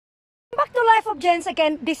of Gents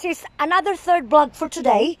again. This is another third vlog for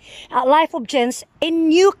today. Life of Gents in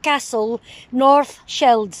Newcastle, North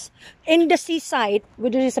Shields, in the seaside, where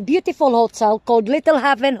there is a beautiful hotel called Little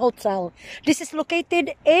Haven Hotel. This is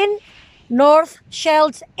located in North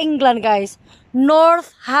Shields, England, guys.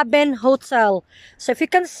 North Haven Hotel. So if you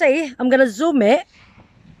can see, I'm gonna zoom it.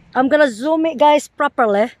 Guys,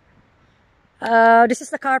 properly. This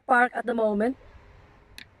is the car park at the moment.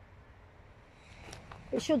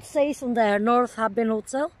 It should say on there, North Haven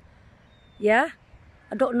Hotel. Yeah?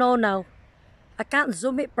 I don't know now. I can't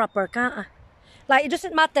zoom it proper, can't I? Like, it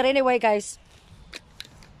doesn't matter anyway, guys.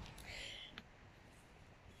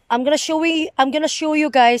 I'm gonna show you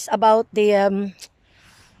guys about the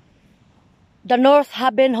North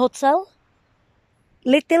Haven Hotel.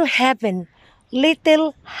 Little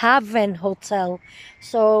Haven Hotel.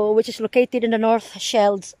 So, which is located in the North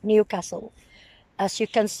Shields, Newcastle. As you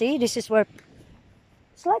can see, this is where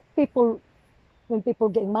it's like when people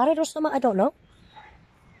getting married or something, I don't know.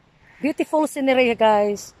 Beautiful scenery,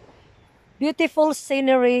 guys. Beautiful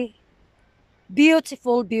scenery.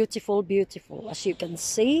 Beautiful, beautiful, beautiful. As you can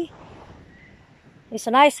see, it's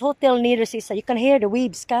a nice hotel near the seaside. You can hear the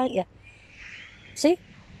waves, can't you? See?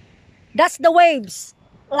 That's the waves.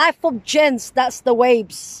 Life of Gents, that's the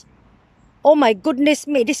waves. Oh my goodness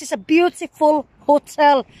me. This is a beautiful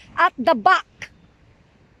hotel at the back.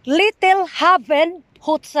 Little Haven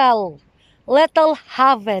Hotel. Little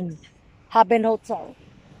Haven Hotel.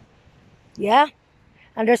 Yeah?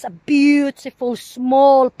 And there's a beautiful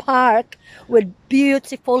small park with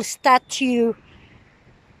beautiful statue.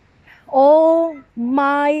 Oh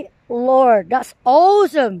my Lord. That's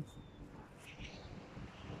awesome.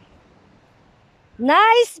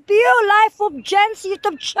 Nice view. Life of Gents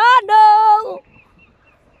YouTube channel.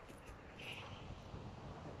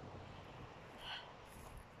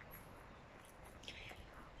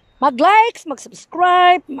 Mag-likes,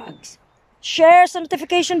 mag-subscribe, mag-share sa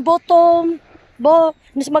notification button.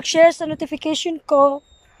 Mag-share sa notification ko.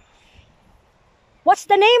 What's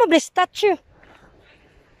the name of this statue?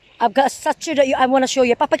 I've got a statue that I want to show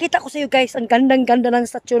you. Papakita ko sa you guys. Ang gandang-ganda ng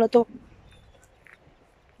statue na to.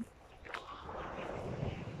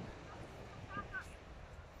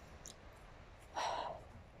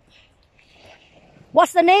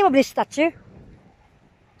 What's the name of this statue?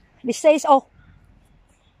 This says, oh,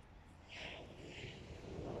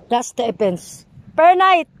 that's the events. Per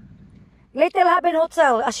night, Little Haven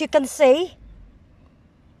Hotel, as you can see,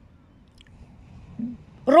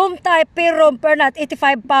 room type per room per night,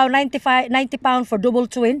 £85, £90 for double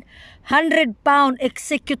twin, £100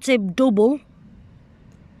 executive double.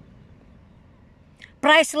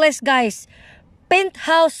 Priceless, guys.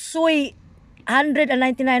 Penthouse suite,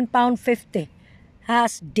 £199.50.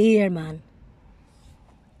 That's dear, man.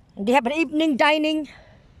 And they have an evening dining,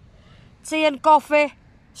 tea and coffee,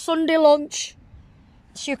 Sunday lunch.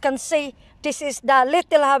 As you can see, this is the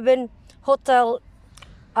Little Haven Hotel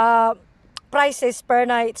prices per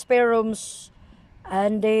night, spare rooms,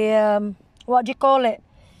 and the what do you call it?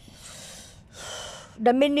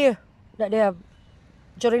 The menu that they have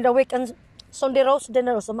during the week, and Sunday roast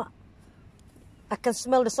dinner or something. I can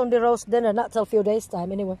smell the Sunday roast dinner not till a few days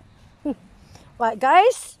time anyway. Right,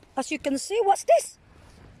 guys, as you can see, what's this?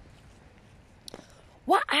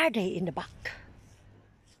 What are they in the back?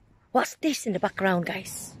 What's this in the background,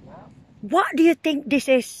 guys? What do you think this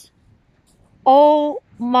is? Oh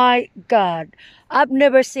my God. I've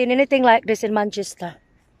never seen anything like this in Manchester.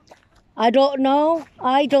 I don't know.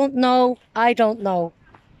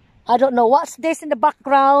 What's this in the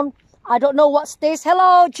background? I don't know what's this.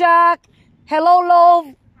 Hello, Jack. Hello,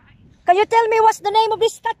 love. Can you tell me what's the name of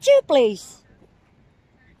this statue, please?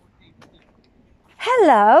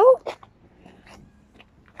 Hello?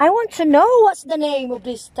 I want to know what's the name of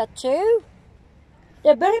this statue.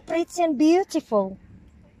 They're very pretty and beautiful.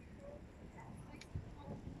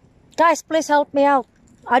 Guys, please help me out.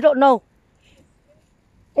 I don't know.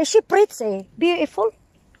 Is she pretty? Beautiful?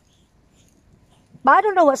 But I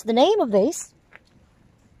don't know what's the name of this.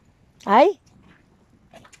 Hi?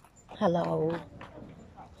 Hello.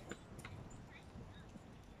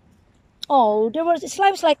 Oh, it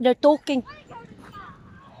seems like they're talking.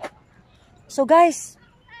 So guys,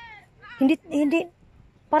 hindi,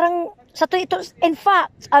 parang, in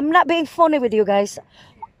fact, I'm not being funny with you guys.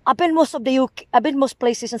 I've been most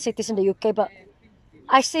places and cities in the UK, but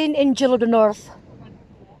I seen Angel of the North.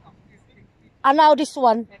 And now this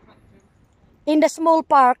one, in the small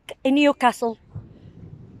park in Newcastle.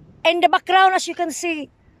 In the background, as you can see,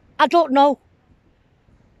 I don't know.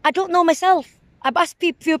 I don't know myself. I've asked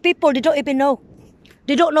few people, they don't even know.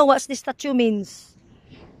 They don't know what this statue means.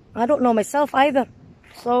 I don't know myself either.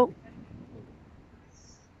 So,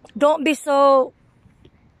 Don't be so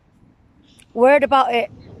worried about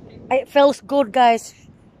it. It feels good, guys.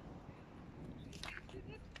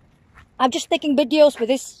 I'm just taking videos with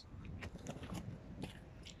this.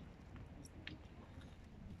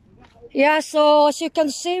 Yeah, so as you can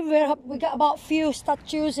see, we got about few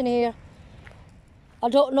statues in here. I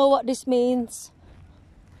don't know what this means.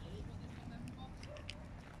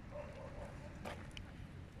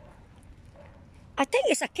 I think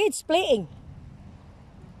it's a kids playing.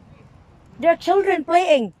 They're children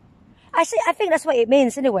playing. I think that's what it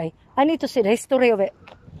means anyway. I need to see the history of it.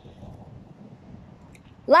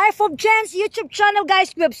 Life of Jen's YouTube channel,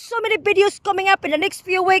 guys. We have so many videos coming up in the next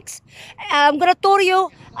few weeks. I'm gonna tour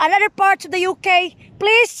you another parts of the UK.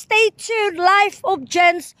 Please stay tuned. Life of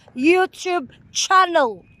Jen's YouTube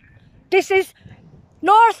channel. This is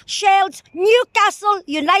North Shields Newcastle,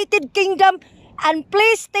 United Kingdom. And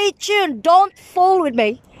please stay tuned. Don't fall with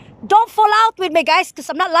me. Don't fall out with me, guys, because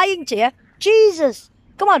I'm not lying to you. Jesus.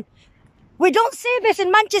 Come on. We don't see this in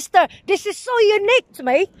Manchester. This is so unique to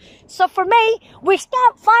me. So for me, we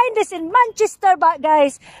can't find this in Manchester, but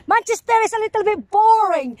guys, Manchester is a little bit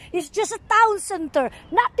boring. It's just a town centre.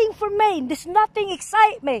 Nothing for me. There's nothing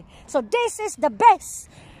excite me. So this is the best.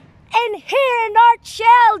 And here in North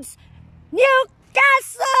Shields,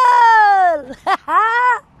 Newcastle.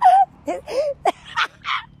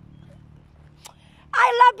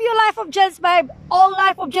 I love you, Life of Jen's, babe. All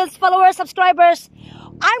Life of Jen's followers, subscribers.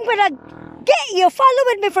 I'm gonna get you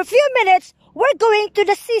following me for a few minutes. We're going to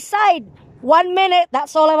the seaside. 1 minute,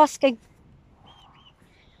 that's all I'm asking.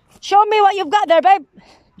 Show me what you've got there, babe.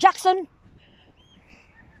 Jackson.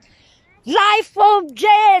 Life of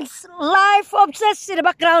Jen's. Life of Jen's in the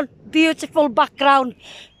background. Beautiful background.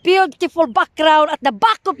 Beautiful background at the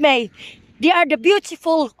back of me. They are the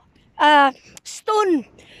beautiful stone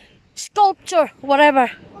sculpture, whatever.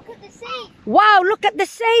 Look at the sea. Wow, look at the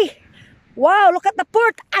sea. Wow, look at the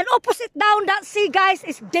port. And opposite down that sea, guys,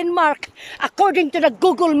 is Denmark. According to the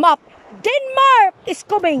Google map, Denmark is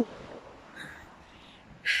coming.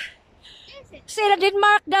 See the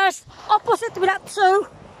Denmark, there's opposite with that two.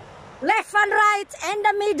 Left and right and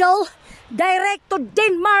the middle. Direct to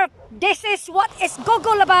Denmark. This is what is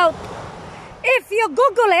Google about. If you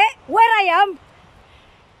Google it, where I am,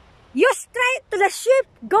 you straight to the ship,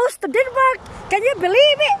 goes to Denmark. Can you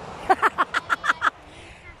believe it?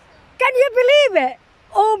 Can you believe it?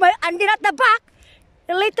 Oh my, and then at the back,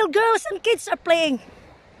 the little girls and kids are playing.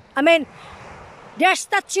 I mean, they're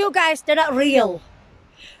statue, guys, they're not real.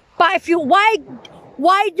 But if you, why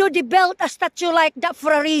do they build a statue like that?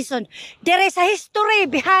 For a reason. There is a history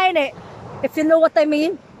behind it, if you know what I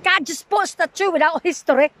mean. Can't just put a statue without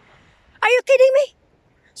history. Are you kidding me?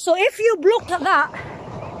 So if you look at that,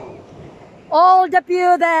 all the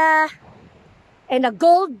view there, and the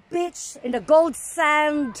gold beach, and the gold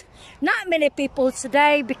sand. Not many people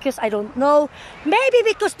today because I don't know. Maybe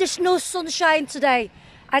because there's no sunshine today.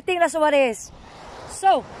 I think that's what it is.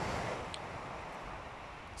 So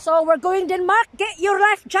we're going Denmark. Get your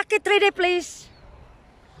life jacket ready, please.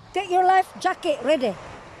 Get your life jacket ready.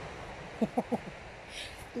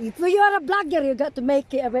 If you are a blogger, you got to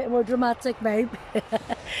make it a bit more dramatic, babe.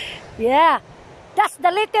 Yeah. That's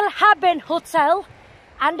the Little Haven Hotel.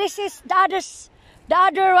 And this is the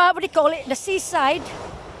other, what do you call it? The seaside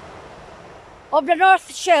of the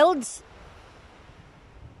North Shields.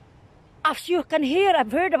 As you can hear,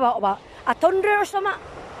 I've heard about a thunder or something.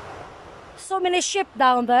 So many ships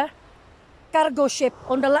down there. Cargo ship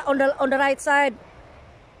on the right side.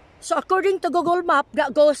 So according to Google Map,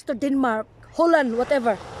 that goes to Denmark, Holland,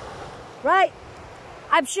 whatever. Right?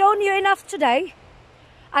 I've shown you enough today.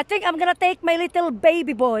 I think I'm gonna take my little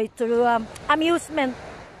baby boy to amusement.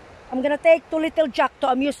 I'm gonna take two little Jack to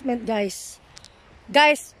amusement, guys.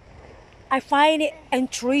 Guys, I find it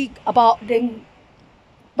intrigued about them.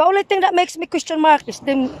 The only thing that makes me question mark is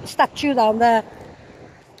them statue down there.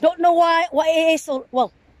 Don't know why, what it is.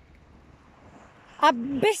 Well, I've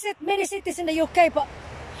visited many cities in the UK, but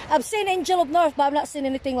I've seen Angel of North, but I've not seen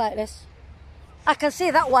anything like this. I can see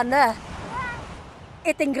that one there,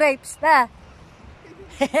 eating grapes there.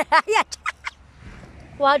 Yeah.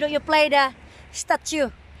 Why don't you play the statue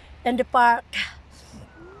in the park?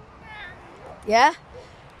 Yeah.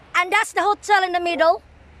 And that's the hotel in the middle.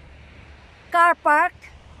 Car park.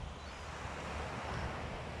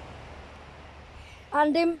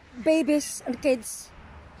 And them babies and kids.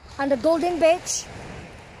 And the Golden Beach.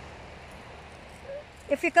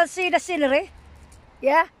 If you can see the scenery.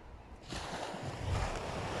 Yeah.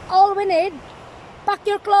 All we need, pack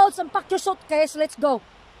your clothes and pack your suitcase. Let's go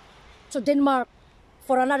to Denmark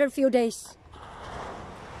for another few days.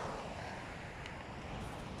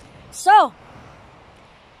 So,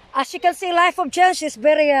 As you can see, life of Jens is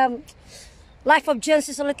very life of Jens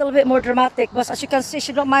is a little bit more dramatic, but as you can see,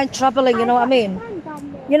 she don't mind traveling, you know what I mean?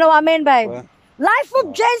 You know what I mean, babe? Where? Life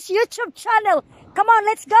of Jens YouTube channel. Come on,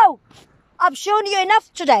 let's go. I've shown you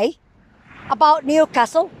enough today about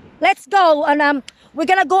Newcastle. Let's go, and we're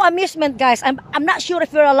gonna go amusement, guys. I'm not sure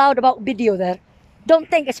if we're allowed about video there. Don't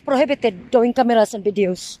think it's prohibited doing cameras and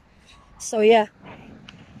videos. So yeah.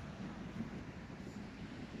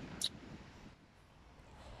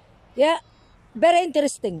 Yeah, very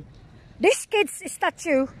interesting. These kids'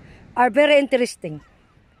 statue are very interesting.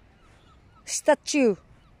 Statue.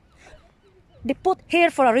 They put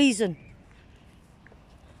here for a reason.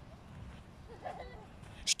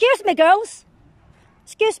 Excuse me, girls.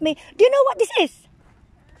 Excuse me. Do you know what this is?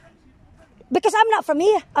 Because I'm not from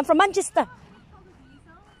here. I'm from Manchester.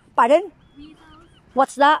 Pardon? Weasels.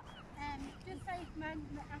 What's that? Just like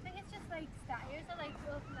I think it's just like statues or like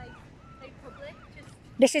public.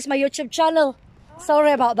 Just This is my YouTube channel.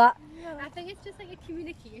 Sorry about that. I think it's just like a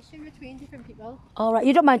communication between different people. All right,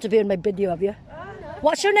 you don't mind to be in my video, have you?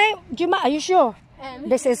 What's your name? Do you mind? Are you sure?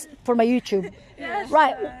 This is for my YouTube.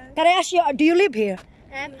 Right. Can I ask you? Do you live here?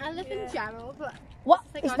 I live in Jarrow, but What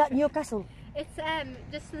it's like is that Newcastle? It's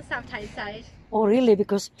just on the South Tyne side. Oh, really?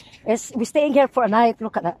 Because we're staying here for a night.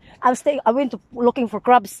 Look at that. I went to looking for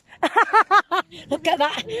crabs. Look at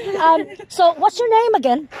that. So, what's your name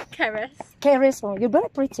again? Keris. Keris. Oh, you're very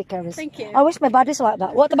pretty, Keris. Thank you. I wish my body's like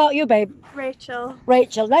that. What about you, babe? Rachel.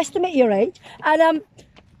 Rachel. Nice to meet you, Rach. And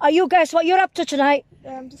are you guys? What you're up to tonight?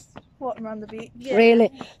 Just walking around the beach.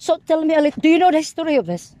 Really? So, tell me a little. Do you know the history of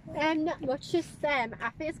this? Not much. Just I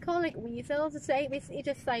think it's called like weasels. It's like basically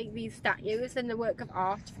just like these statues and the work of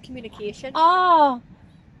art for communication. Ah.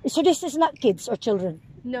 So this is not kids or children.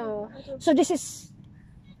 No. So this is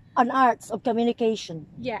an arts of communication.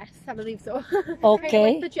 Yes, I believe so.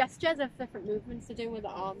 Okay. Like the gestures of different movements to do with the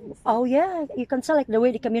arms. Oh yeah, you can tell like the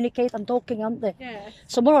way they communicate and talking, aren't they? Yeah.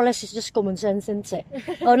 So more or less it's just common sense, isn't it?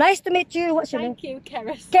 Oh, nice to meet you. What's your name? Thank you,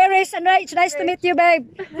 Keris. Keris and Rach, nice to meet you,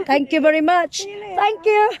 babe. Thank you very much. Thank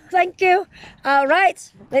you. Thank you. All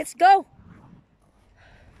right, let's go.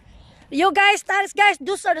 You guys,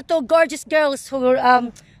 those are the two gorgeous girls who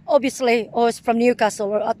were obviously always from Newcastle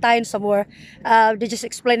or a town somewhere. They're just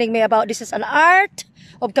explaining me about this is an art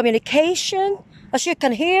of communication. As you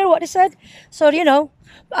can hear what they said. So, you know,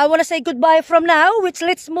 I want to say goodbye from now, which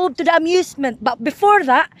let's move to the amusement. But before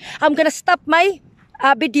that, I'm going to stop my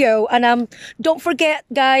video. And don't forget,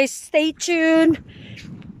 guys, stay tuned.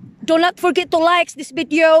 Do not forget to like this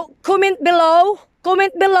video. Comment below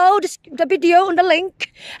the video on the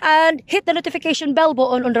link. And hit the notification bell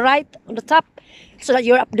button on the right, on the top. So that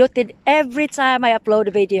you're updated every time I upload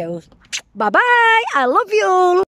a video. Bye-bye. I love you.